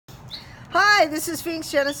Hi, this is Phoenix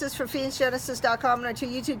Genesis for PhoenixGenesis.com and our two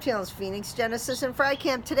YouTube channels, Phoenix Genesis and Fry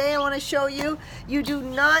Camp. Today I want to show you, you do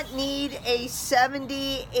not need a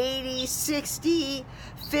 70, 80, 60,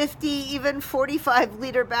 50, even 45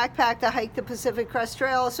 liter backpack to hike the Pacific Crest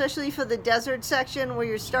Trail, especially for the desert section where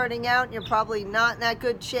you're starting out and you're probably not in that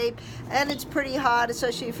good shape and it's pretty hot,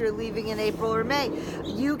 especially if you're leaving in April or May.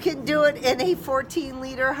 You can do it in a 14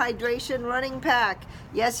 liter hydration running pack.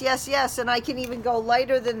 Yes, yes, yes, and I can even go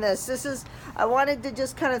lighter than this. I wanted to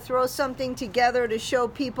just kind of throw something together to show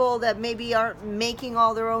people that maybe aren't making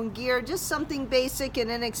all their own gear, just something basic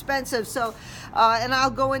and inexpensive. So, and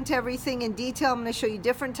I'll go into everything in detail. I'm going to show you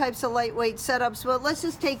different types of lightweight setups, but let's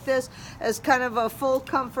just take this as kind of a full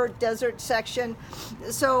comfort desert section.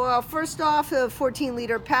 So first off, a 14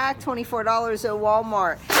 liter pack, $24 at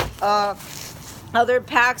Walmart. Other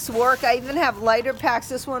packs work. I even have lighter packs.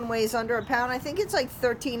 This one weighs under a pound. I think it's like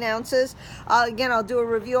 13 ounces. Again, I'll do a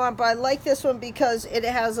review on, but I like this one because it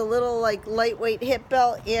has a little like lightweight hip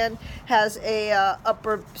belt and has a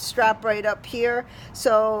upper strap right up here,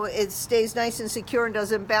 so it stays nice and secure and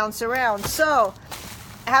doesn't bounce around. So,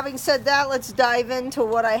 having said that, let's dive into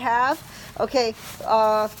what I have. Okay.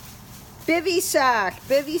 Bivy sack,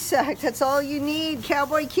 that's all you need.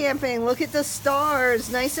 Cowboy camping, look at the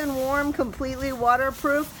stars, nice and warm, completely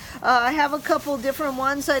waterproof. I have a couple different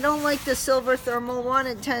ones. I don't like the silver thermal one,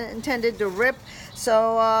 intended to rip.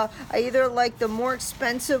 So I either like the more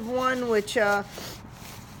expensive one, which I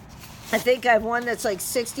think I have one that's like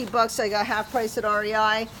 60 bucks. I got half price at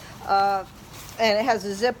REI. And it has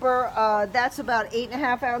a zipper. That's about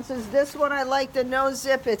 8.5 ounces. This one I like the no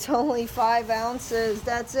zip. It's only 5 ounces.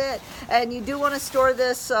 That's it. And you do want to store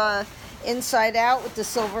this inside out with the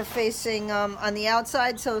silver facing on the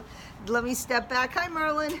outside. So let me step back. Hi,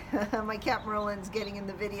 Merlin. My cat Merlin's getting in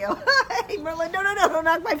the video. Hey, Merlin. No, don't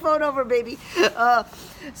knock my phone over, baby.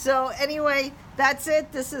 So anyway, that's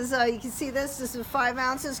it. This is, you can see this. This is 5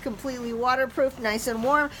 ounces, completely waterproof, nice and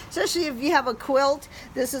warm. Especially if you have a quilt,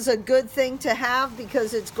 this is a good thing to have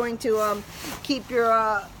because it's going to keep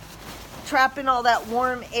your trapping all that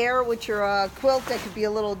warm air with your quilt that could be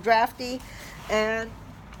a little drafty. And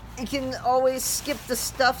you can always skip the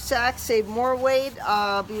stuff sack, save more weight,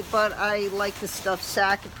 but I like the stuff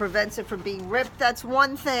sack. It prevents it from being ripped. That's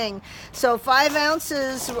one thing. So 5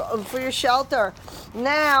 ounces for your shelter.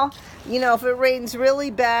 Now, you know, if it rains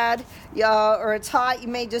really bad or it's hot, you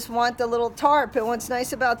may just want the little tarp. And what's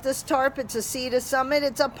nice about this tarp, it's a Sea to Summit.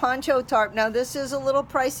 It's a Poncho tarp. Now, this is a little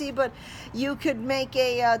pricey, but you could make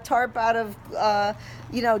a tarp out of,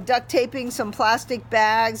 you know, duct taping some plastic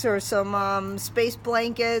bags or some space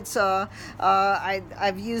blankets.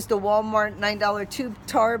 I've used a Walmart $9 tube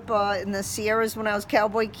tarp in the Sierras when I was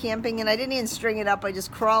cowboy camping, and I didn't even string it up. I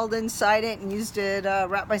just crawled inside it and used it,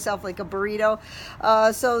 wrapped myself like a burrito.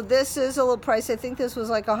 So this is a little pricey. I think this was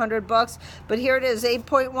like $100, but here it is,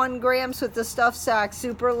 8.1 grams with the stuff sack,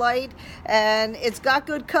 super light, and it's got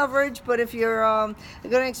good coverage. But if you're going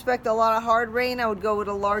to expect a lot of hard rain, I would go with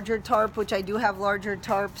a larger tarp, which I do have larger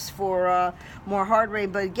tarps for more hard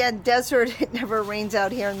rain. But again, desert, it never rains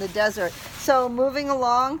out here in the desert. So moving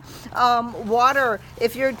along, water.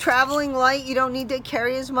 If you're traveling light, you don't need to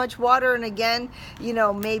carry as much water. And again, you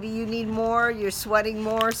know, maybe you need more, you're sweating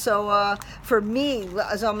more. So for me,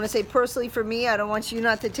 as I'm going to say personally, for me, I don't want you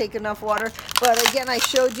not to take enough water. But again, I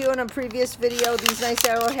showed you in a previous video these nice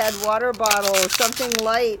Arrowhead water bottles, something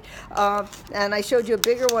light, and I showed you a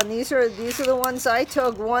bigger one. These are the ones I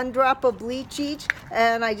took. 1 drop of bleach each,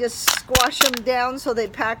 and I just squash them down so they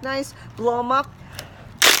pack nice, blow them up.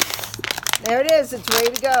 There it is, it's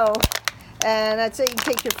ready to go. And that's it. You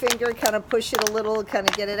take your finger, kind of push it a little, kind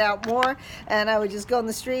of get it out more. And I would just go in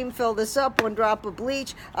the stream, fill this up, 1 drop of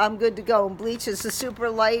bleach. I'm good to go. And bleach is a super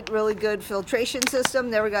light, really good filtration system.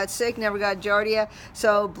 Never got sick, never got giardia.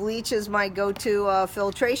 So bleach is my go-to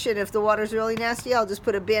filtration. If the water's really nasty, I'll just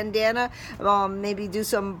put a bandana, maybe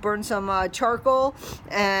burn some charcoal,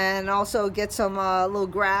 and also get some little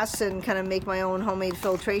grass and kind of make my own homemade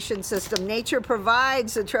filtration system. Nature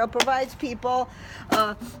provides, the trail provides, people.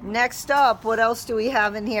 Next up, what else do we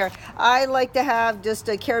have in here? I like to have just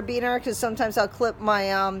a carabiner because sometimes I'll clip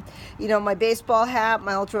my, you know, my baseball hat,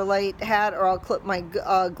 my ultralight hat, or I'll clip my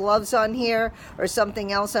gloves on here, or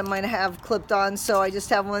something else I might have clipped on. So I just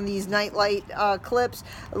have one of these nightlight clips.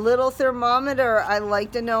 A little thermometer. I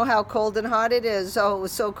like to know how cold and hot it is. Oh, it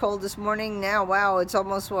was so cold this morning. Now, wow, it's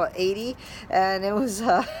almost, what, 80? And it was, it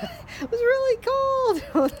was really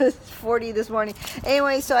cold. It was 40 this morning.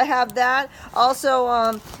 Anyway, so I have that. Also,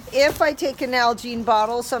 if I take an Nalgene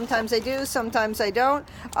bottle, sometimes I do, sometimes I don't.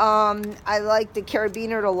 I like the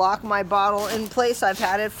carabiner to lock my bottle in place. I've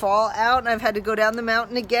had it fall out and I've had to go down the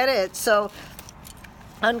mountain to get it. So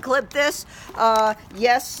unclip this.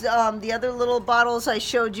 Yes, the other little bottles I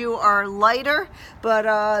showed you are lighter,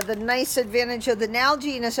 but the nice advantage of the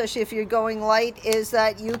Nalgene, especially if you're going light, is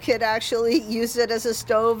that you could actually use it as a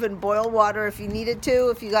stove and boil water if you needed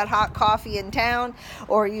to. If you got hot coffee in town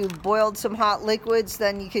or you boiled some hot liquids,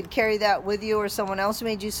 then you could carry that with you, or someone else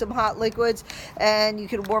made you some hot liquids and you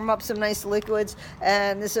could warm up some nice liquids.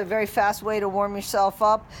 And this is a very fast way to warm yourself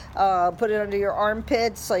up. Put it under your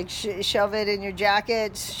armpits, like shove it in your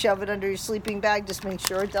jacket, shove it under your sleeping bag, just make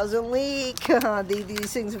sure it doesn't leak.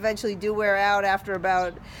 These things eventually do wear out after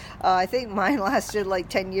about, I think mine lasted like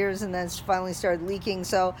 10 years and then finally started leaking.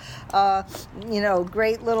 So, you know,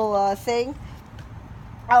 great little thing.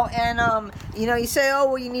 Oh, and, you know, you say, oh,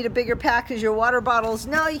 well, you need a bigger pack because your water bottles.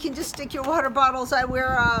 No, you can just stick your water bottles. I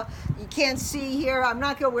wear, you can't see here, I'm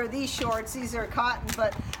not going to wear these shorts. These are cotton,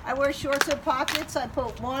 but I wear shorts with pockets. I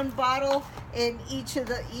put one bottle in each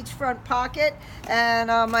front pocket,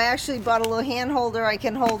 and I actually bought a little hand holder. I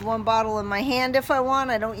can hold one bottle in my hand if I want.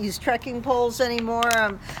 I don't use trekking poles anymore.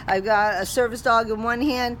 I've got a service dog in one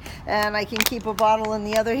hand, and I can keep a bottle in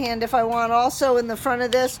the other hand if I want. Also, in the front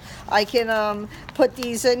of this, I can put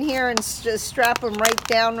these in here and just strap them right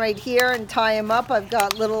down right here and tie them up. I've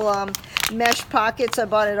got little mesh pockets I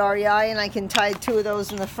bought at REI, and I can tie 2 of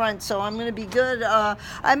those in the front, so I'm going to be good.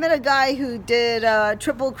 I met a guy who did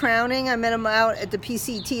triple crowning. I met him out at the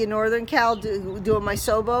PCT in Northern Cal doing my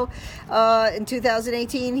Sobo in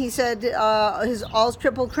 2018. He said his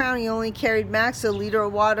triple crown, he only carried max a liter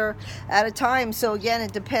of water at a time. So again,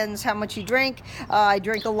 it depends how much you drink. I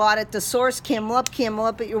drink a lot at the source. Camel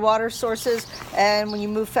up at your water sources, and when you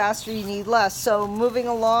move faster you need less. So moving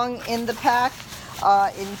along in the pack,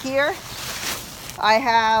 in here I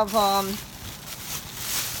have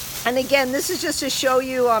and again, this is just to show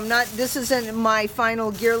you, this isn't my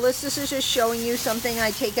final gear list. This is just showing you something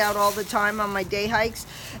I take out all the time on my day hikes.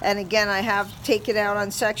 And again, I have taken out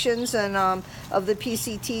on sections and of the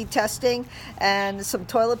PCT testing, and some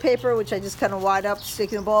toilet paper, which I just kind of wad up,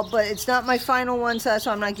 stick in the bowl. But it's not my final one, so that's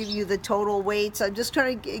why I'm not giving you the total weights. I'm just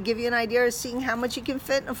trying to give you an idea of seeing how much you can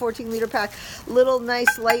fit in a 14-liter pack. Little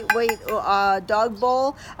nice lightweight dog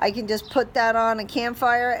bowl. I can just put that on a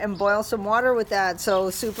campfire and boil some water with that.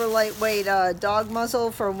 So super lightweight dog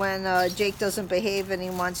muzzle for when Jake doesn't behave and he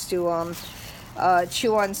wants to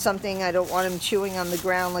chew on something. I don't want him chewing on the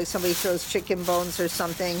ground like somebody throws chicken bones or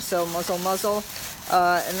something. So muzzle.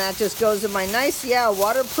 And that just goes in my nice,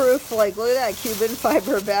 waterproof, like, look at that Cuban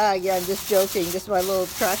fiber bag. Yeah, I'm just joking, just my little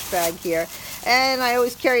trash bag here. And I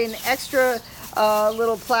always carry an extra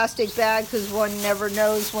little plastic bag, because one never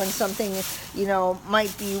knows when something, you know,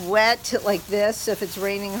 might be wet, like this, if it's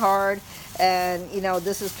raining hard. And, you know,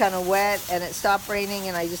 this is kind of wet and it stopped raining,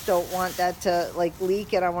 and I just don't want that to, like,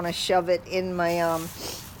 leak, and I want to shove it in my,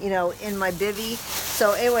 you know, in my bivvy.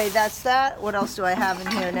 So anyway, that's that. What else do I have in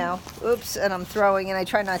here now? Oops, and I'm throwing, and I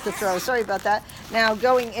try not to throw. Sorry about that. Now,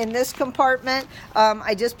 going in this compartment,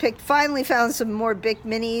 I just finally found some more Bic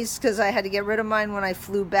Minis, because I had to get rid of mine when I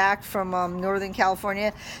flew back from Northern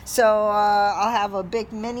California. So I'll have a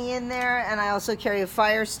Bic Mini in there, and I also carry a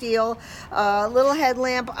Fire Steel little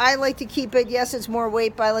headlamp. I like to keep it, yes, it's more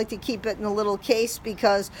weight, but I like to keep it in a little case,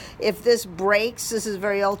 because if this breaks, this is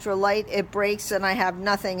very ultra light, it breaks and I have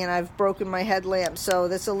nothing, and I've broken my headlamp. So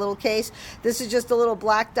this is a little case. This is just a little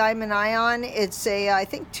Black Diamond Ion. It's a, I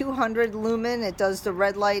think, 200 lumen. It does the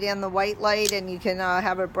red light and the white light, and you can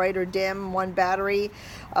have it bright or dim, one battery.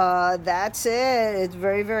 That's it. It's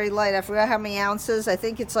very, very light. I forgot how many ounces. I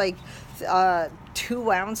think it's like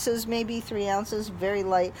 2 ounces, maybe 3 ounces. Very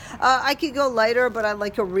light. I could go lighter, but I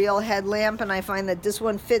like a real headlamp, and I find that this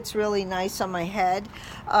one fits really nice on my head.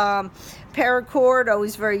 Paracord,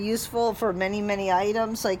 always very useful for many, many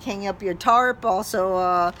items, like hanging up your tarp.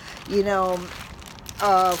 Also, you know,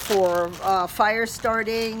 for fire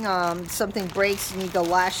starting, something breaks, you need to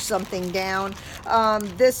lash something down.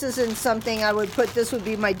 This isn't something I would put, this would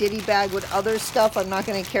be my ditty bag with other stuff. I'm not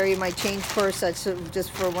going to carry my change purse, that's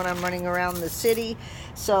just for when I'm running around the city.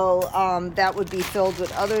 So that would be filled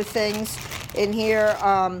with other things in here.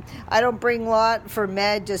 I don't bring a lot for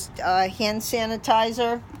med, just hand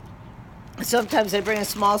sanitizer. Sometimes I bring a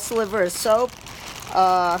small sliver of soap.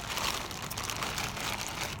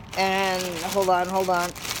 And hold on.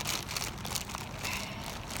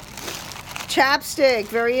 Chapstick,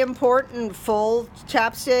 very important, full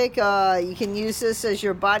chapstick. You can use this as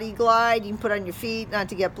your body glide. You can put on your feet not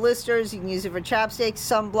to get blisters. You can use it for chapstick,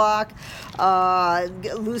 sunblock,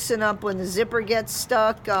 loosen up when the zipper gets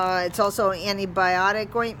stuck. It's also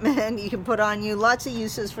antibiotic ointment you can put on you. Lots of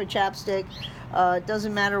uses for chapstick. It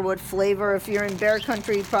doesn't matter what flavor. If you're in bear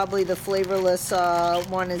country, probably the flavorless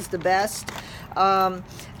one is the best.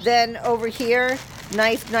 Then over here,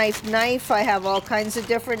 knife. I have all kinds of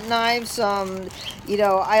different knives. You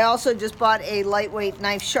know, I also just bought a lightweight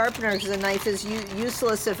knife sharpener because a knife is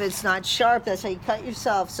useless if it's not sharp. That's how you cut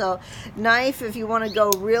yourself. So knife, if you want to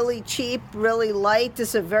go really cheap, really light, this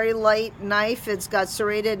is a very light knife. It's got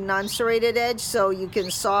serrated and non-serrated edge, so you can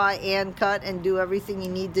saw and cut and do everything you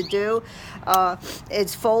need to do.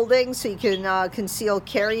 It's folding, so you can conceal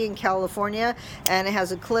carry in California, and it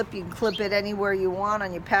has a clip. You can clip it anywhere you want,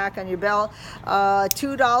 on your pack, on your belt.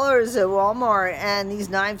 $2 at Walmart, and these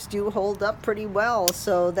knives do hold up pretty well.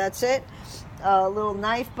 So that's it. A little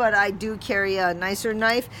knife, but I do carry a nicer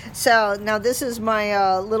knife. So now this is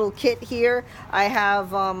my little kit here. I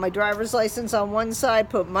have my driver's license on one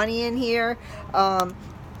side, put money in here,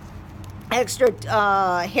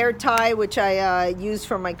 extra hair tie, which I use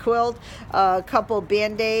for my quilt, a couple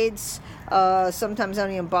band-aids. Sometimes I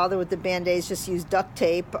don't even bother with the band-aids, just use duct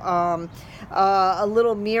tape. A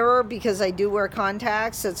little mirror because I do wear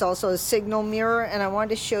contacts. It's also a signal mirror, and I wanted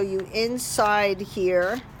to show you inside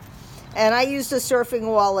here. And I used a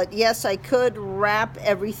surfing wallet. Yes, I could wrap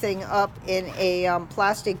everything up in a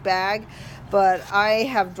plastic bag, but I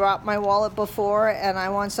have dropped my wallet before, and I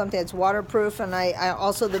want something that's waterproof. And I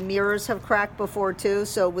also, the mirrors have cracked before too,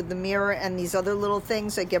 so with the mirror and these other little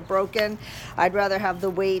things that get broken, I'd rather have the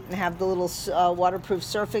weight and have the little waterproof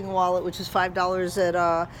surfing wallet, which is $5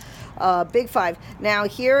 at Big Five. Now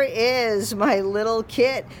here is my little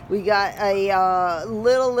kit. We got a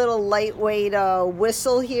little lightweight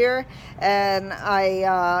whistle here, and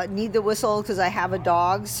I need the whistle because I have a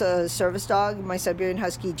dog, so service dog, my Siberian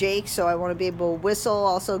Husky Jake, so I want to be able to whistle.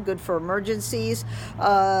 Also good for emergencies.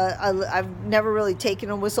 I've never really taken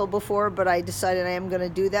a whistle before, but I decided I am going to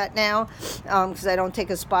do that now because I don't take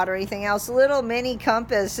a spot or anything else. Little mini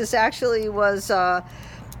compass. This actually was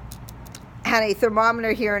had a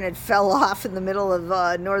thermometer here, and it fell off in the middle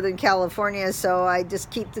of Northern California, so I just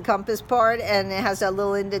keep the compass part, and it has that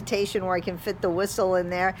little indentation where I can fit the whistle in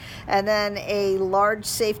there, and then a large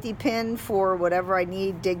safety pin for whatever I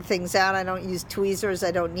need, dig things out. I don't use tweezers, I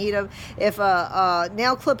don't need them. If a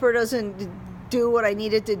nail clipper doesn't do what I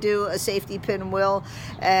need it to do, a safety pin will,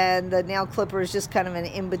 and the nail clipper is just kind of an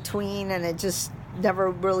in-between, and it just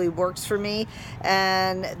never really works for me.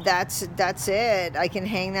 And that's it. I can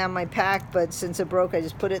hang that on my pack, but since it broke, I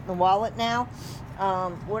just put it in the wallet now.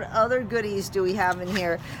 What other goodies do we have in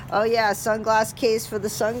here? Oh yeah, sunglass case for the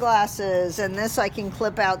sunglasses, and this I can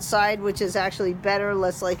clip outside, which is actually better,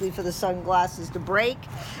 less likely for the sunglasses to break.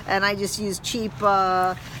 And I just use cheap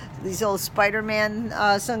these old Spider-Man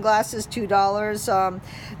sunglasses,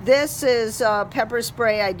 $2. This is pepper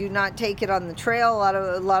spray. I do not take it on the trail.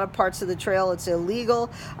 A lot of parts of the trail it's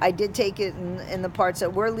illegal. I did take it in the parts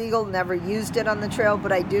that were legal. Never used it on the trail,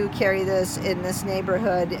 but I do carry this in this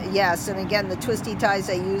neighborhood. Yes, and again, the twisty ties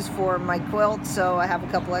I use for my quilt, so I have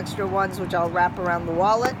a couple extra ones which I'll wrap around the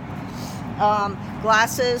wallet.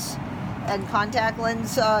 Glasses and contact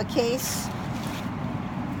lens case.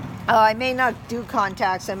 I may not do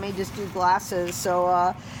contacts, I may just do glasses.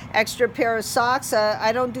 So extra pair of socks.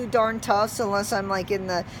 I don't do darn toughs unless I'm like in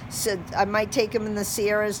the, I might take them in the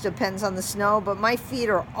Sierras, depends on the snow, but my feet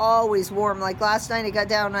are always warm. Like last night I got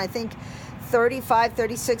down, I think 35,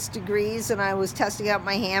 36 degrees, and I was testing out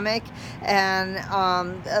my hammock, and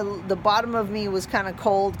the bottom of me was kind of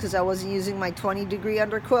cold because I wasn't using my 20-degree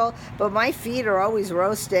underquilt, but my feet are always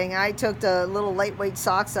roasting. I took the little lightweight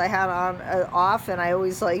socks I had on off, and I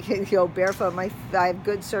always like barefoot. I have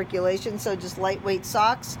good circulation, so just lightweight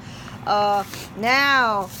socks.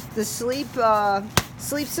 Now the sleep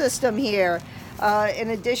system here. In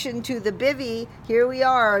addition to the bivy, here we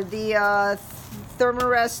are, the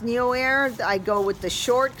Thermarest Neo Air. I go with the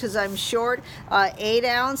short because I'm short. 8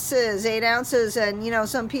 ounces, and you know,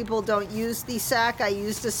 some people don't use the sack. I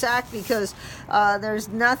use the sack because there's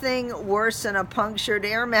nothing worse than a punctured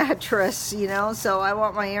air mattress, you know, so I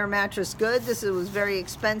want my air mattress good. This was very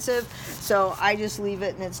expensive, so I just leave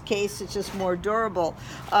it in its case. It's just more durable.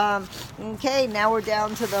 Okay, now we're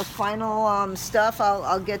down to the final stuff.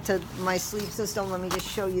 I'll get to my sleep system. Let me just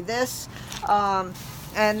show you this.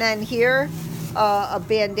 And then here, a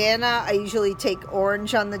bandana. I usually take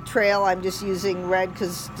orange on the trail. I'm just using red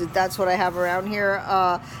because that's what I have around here.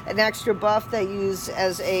 An extra buff that you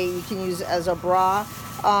can use as a bra.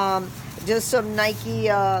 just some Nike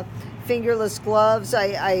fingerless gloves.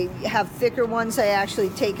 I have thicker ones I actually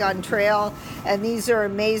take on trail, and these are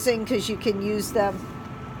amazing because you can use them.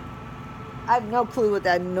 I have no clue what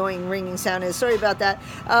that annoying ringing sound is. Sorry about that.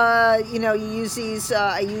 You know, you use these.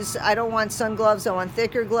 I don't want sun gloves. I want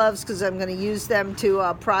thicker gloves because I'm going to use them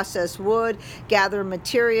to process wood, gather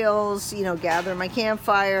materials, you know, gather my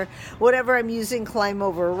campfire, whatever I'm using, climb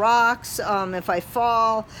over rocks. If I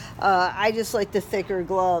fall, I just like the thicker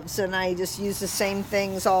gloves, and I just use the same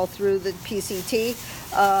things all through the PCT.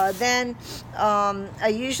 Then I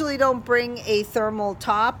usually don't bring a thermal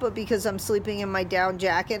top, but because I'm sleeping in my down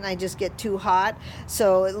jacket and I just get too hot,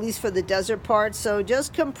 so at least for the desert part, so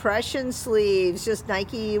just compression sleeves, just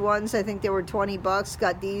Nike ones. I think they were 20 bucks.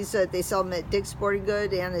 Got these, they sell them at Dick's Sporting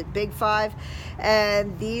Good and at Big Five,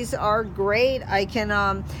 and these are great. I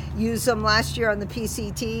can use them. Last year on the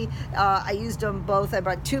PCT, I used them both. I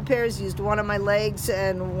bought 2 pairs, used one on my legs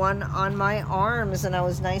and one on my arms, and I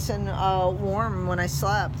was nice and warm when I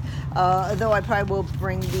slept. Though I probably will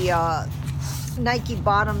bring the Nike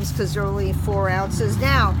bottoms because they're only 4 ounces.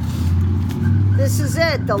 Now, this is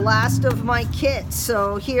it, the last of my kit.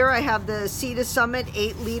 So here I have the Sea to Summit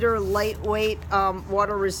 8-liter lightweight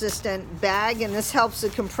water-resistant bag, and this helps to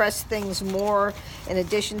compress things more in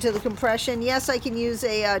addition to the compression. Yes, I can use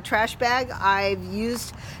a trash bag. I've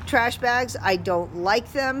used trash bags. I don't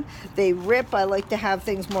like them. They rip. I like to have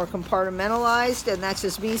things more compartmentalized, and that's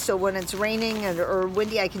just me. So when it's raining or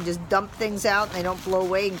windy, I can just dump things out and they don't blow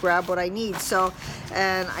away and grab what I need. So,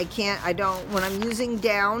 and when I'm using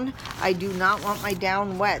down, I do not want my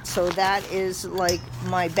down wet, so that is like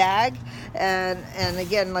my bag. And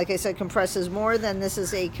again, like I said, compresses more. Then this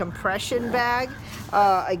is a compression bag.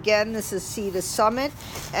 Again, this is Sea to Summit,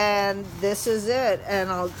 and this is it. And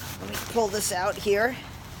let me pull this out here.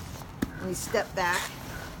 Let me step back.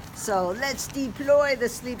 So let's deploy the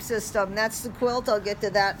sleep system. That's the quilt. I'll get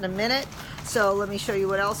to that in a minute. So let me show you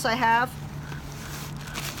what else I have.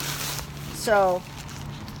 So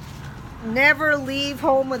never leave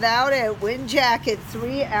home without a wind jacket,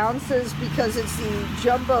 3 ounces, because it's the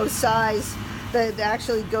jumbo size that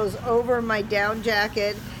actually goes over my down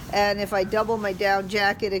jacket. And if I double my down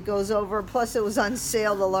jacket, it goes over. Plus, it was on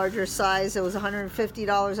sale, the larger size. It was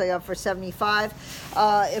 $150. I got for $75.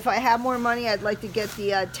 If I have more money, I'd like to get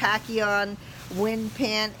the Tachyon wind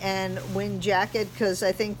pant and wind jacket, because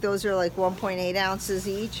I think those are like 1.8 ounces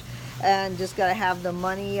each. And just gotta have the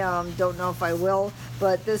money. Don't know if I will,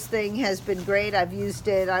 but this thing has been great. I've used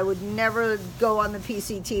it. I would never go on the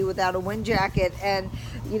PCT without a wind jacket. And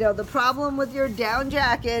you know, the problem with your down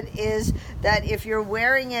jacket is that if you're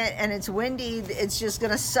wearing it and it's windy, it's just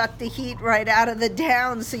gonna suck the heat right out of the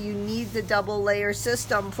down. So you need the double layer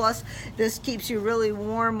system. Plus, this keeps you really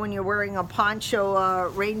warm when you're wearing a poncho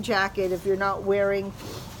rain jacket. If you're not wearing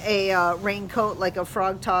a raincoat like a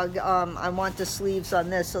frog tog, I want the sleeves on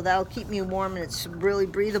this, so that'll keep me warm, and it's really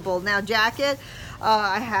breathable. Now, jacket,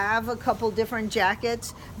 I have a couple different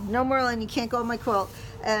jackets. No, Merlin, you can't go on my quilt.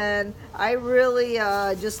 And I really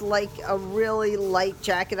just like a really light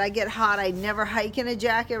jacket. I get hot. I never hike in a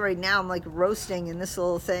jacket. Right now I'm like roasting in this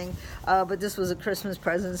little thing, but this was a Christmas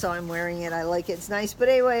present, so I'm wearing it. I like it. It's nice. But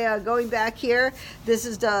anyway, going back here, this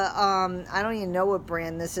is the I don't even know what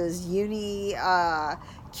brand this is.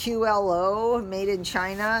 QLO, made in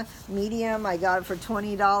China, medium. I got it for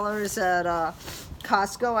 $20 at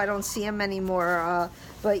Costco. I don't see them anymore,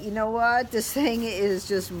 but you know what, this thing is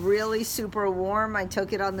just really super warm. I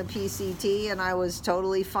took it on the PCT and I was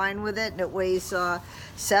totally fine with it, and it weighs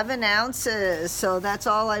 7 ounces, so that's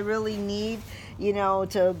all I really need, you know,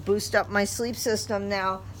 to boost up my sleep system.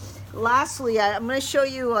 Now, lastly, I'm going to show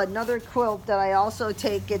you another quilt that I also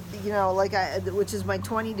take, it, you know, like which is my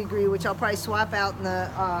 20 degree, which I'll probably swap out in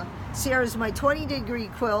the Sierras. My 20 degree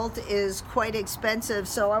quilt is quite expensive,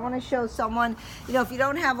 so I want to show someone, you know, if you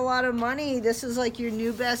don't have a lot of money, this is like your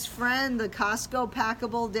new best friend, the Costco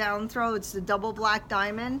packable down throw. It's the double Black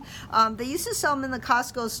Diamond. They used to sell them in the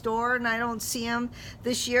Costco store, and I don't see them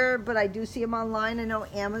this year, but I do see them online. I know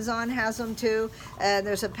Amazon has them too, and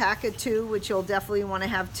there's a pack of 2, which you'll definitely want to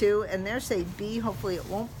have 2. And there's a bee. Hopefully it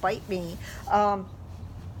won't bite me.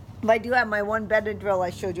 But I do have my one bedded drill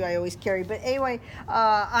I showed you I always carry. But anyway,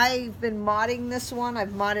 I've been modding this one. I've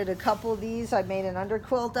modded a couple of these. I made an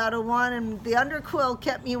underquilt out of one, and the underquilt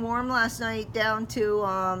kept me warm last night down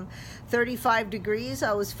to 35 degrees.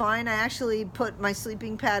 I was fine. I actually put my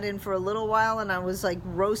sleeping pad in for a little while, and I was like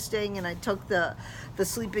roasting, and I took the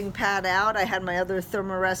sleeping pad out. I had my other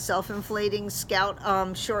Thermarest self-inflating Scout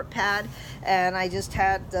short pad, and I just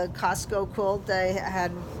had the Costco quilt. I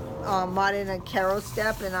had modded a Caro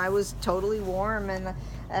step, and I was totally warm, and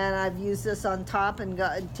I've used this on top and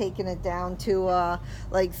taken it down to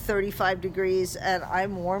like 35 degrees, and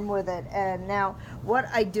I'm warm with it. And now what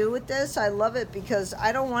I do with this, I love it because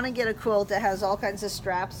I don't want to get a quilt that has all kinds of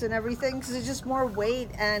straps and everything, because it's just more weight.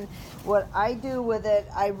 And what I do with it,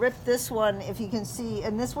 I ripped this one, if you can see,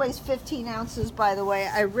 and this weighs 15 ounces, by the way.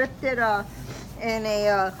 I ripped it in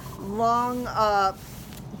a long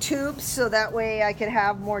tubes, so that way I could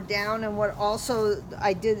have more down. And what also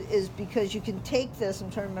I did is, because you can take this, I'm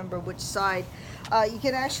trying to remember which side, you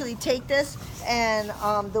can actually take this, and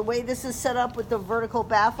the way this is set up with the vertical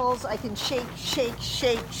baffles, I can shake, shake,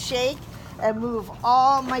 shake, shake, and move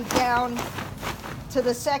all my down to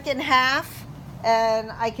the second half,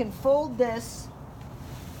 and I can fold this.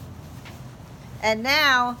 And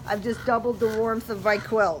now I've just doubled the warmth of my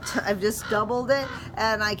quilt. I've just doubled it,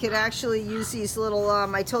 and I can actually use these little,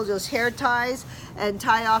 I told you, those hair ties, and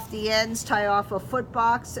tie off the ends, tie off a foot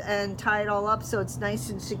box, and tie it all up so it's nice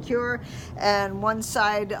and secure. And one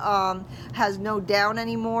side has no down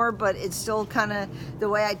anymore, but it's still kind of the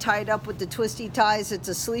way I tie it up with the twisty ties. It's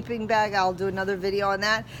a sleeping bag. I'll do another video on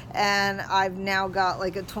that. And I've now got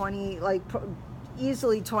like a 20, like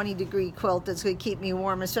easily 20-degree quilt that's going to keep me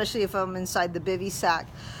warm, especially if I'm inside the bivy sack.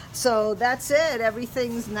 So that's it.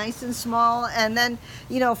 Everything's nice and small. And then,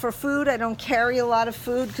 you know, for food, I don't carry a lot of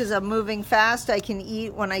food because I'm moving fast. I can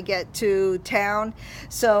eat when I get to town.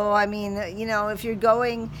 So, I mean, you know, if you're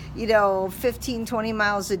going, you know, 15, 20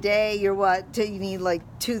 miles a day, you're what? You need like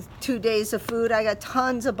two days of food. I got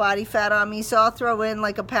tons of body fat on me, so I'll throw in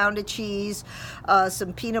like a pound of cheese,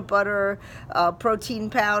 some peanut butter, protein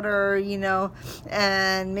powder, you know,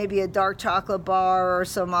 and maybe a dark chocolate bar or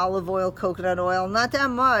some olive oil, coconut oil. Not that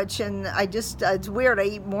much. And I just, it's weird, I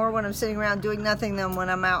eat more when I'm sitting around doing nothing than when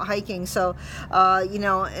I'm out hiking. So you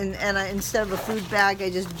know, and instead of a food bag, I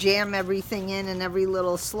just jam everything in every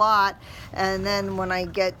little slot. And then when I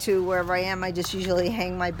get to wherever I am, I just usually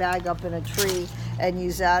hang my bag up in a tree and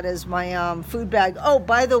use that as my food bag. Oh,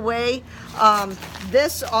 by the way,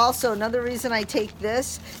 this also, another reason I take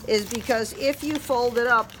this is because if you fold it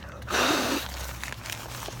up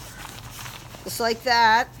just like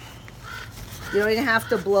that, you don't even have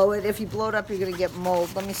to blow it. If you blow it up, you're going to get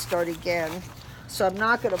mold. Let me start again. So I'm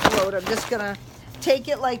not going to blow it. I'm just going to take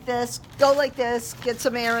it like this, go like this, get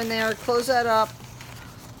some air in there, close that up.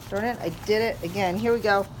 Darn it, I did it again. Here we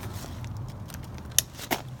go.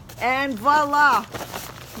 And voila,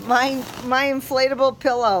 my inflatable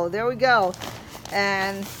pillow. There we go.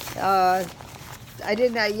 And I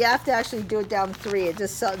didn't, you have to actually do it down 3. It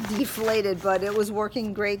just deflated, but it was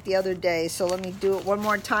working great the other day. So let me do it one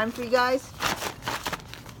more time for you guys.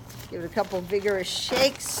 Give it a couple vigorous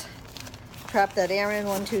shakes. Trap that air in.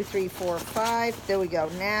 1, 2, 3, 4, 5. There we go.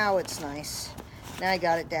 Now it's nice. Now I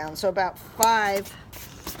got it down. So about 5.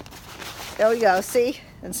 There we go. See?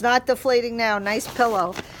 It's not deflating now. Nice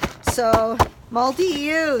pillow. So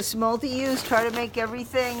multi-use. Try to make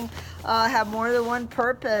everything have more than one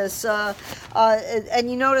purpose. And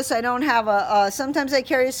you notice I don't have a, sometimes I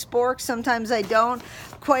carry a spork, sometimes I don't.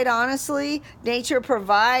 Quite honestly, nature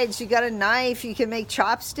provides. You got a knife, you can make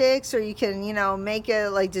chopsticks, or you can, you know, make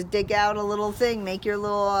it like just dig out a little thing, make your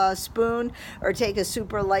little spoon, or take a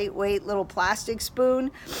super lightweight little plastic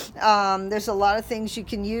spoon. There's a lot of things you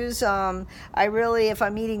can use. I really, if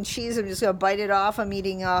I'm eating cheese, I'm just gonna bite it off. I'm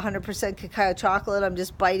eating 100% cacao chocolate, I'm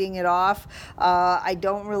just biting it off. I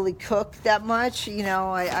don't really cook that much, you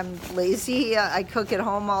know, I'm lazy. I cook at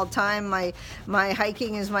home all the time. My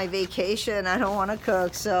hiking is my vacation. I don't want to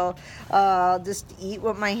cook. So I'll just eat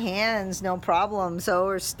with my hands, no problem. So,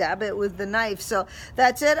 or stab it with the knife. So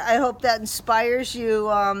that's it. I hope that inspires you.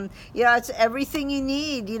 Yeah, it's everything you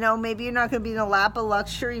need. You know, maybe you're not going to be in a lap of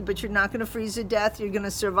luxury, but you're not going to freeze to death. You're going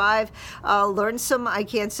to survive. Learn some, I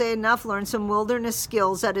can't say enough, learn some wilderness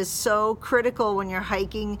skills. That is so critical when you're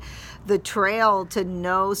hiking the trail, to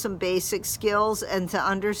know some basic skills and to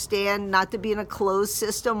understand, not to be in a closed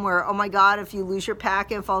system where, oh my God, if you lose your pack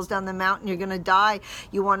and it falls down the mountain, you're going to die.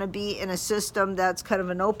 You want to be in a system that's kind of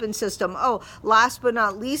an open system. Oh, last but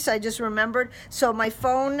not least, I just remembered. So my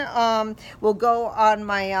phone will go on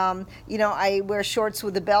my, you know, I wear shorts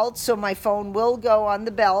with a belt, so my phone will go on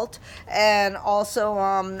the belt. And also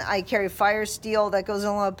I carry fire steel that goes in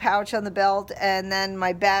a little pouch on the belt. And then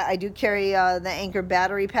my I do carry the Anchor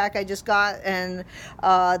battery pack I just got, and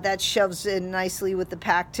that shoves in nicely with the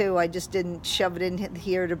pack too. I just didn't shove it in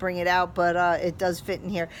here to bring it out, but it does fit in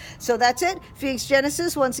here. So that's it. Phoenix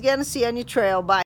Genesis, once again, see you on your trail. Bye.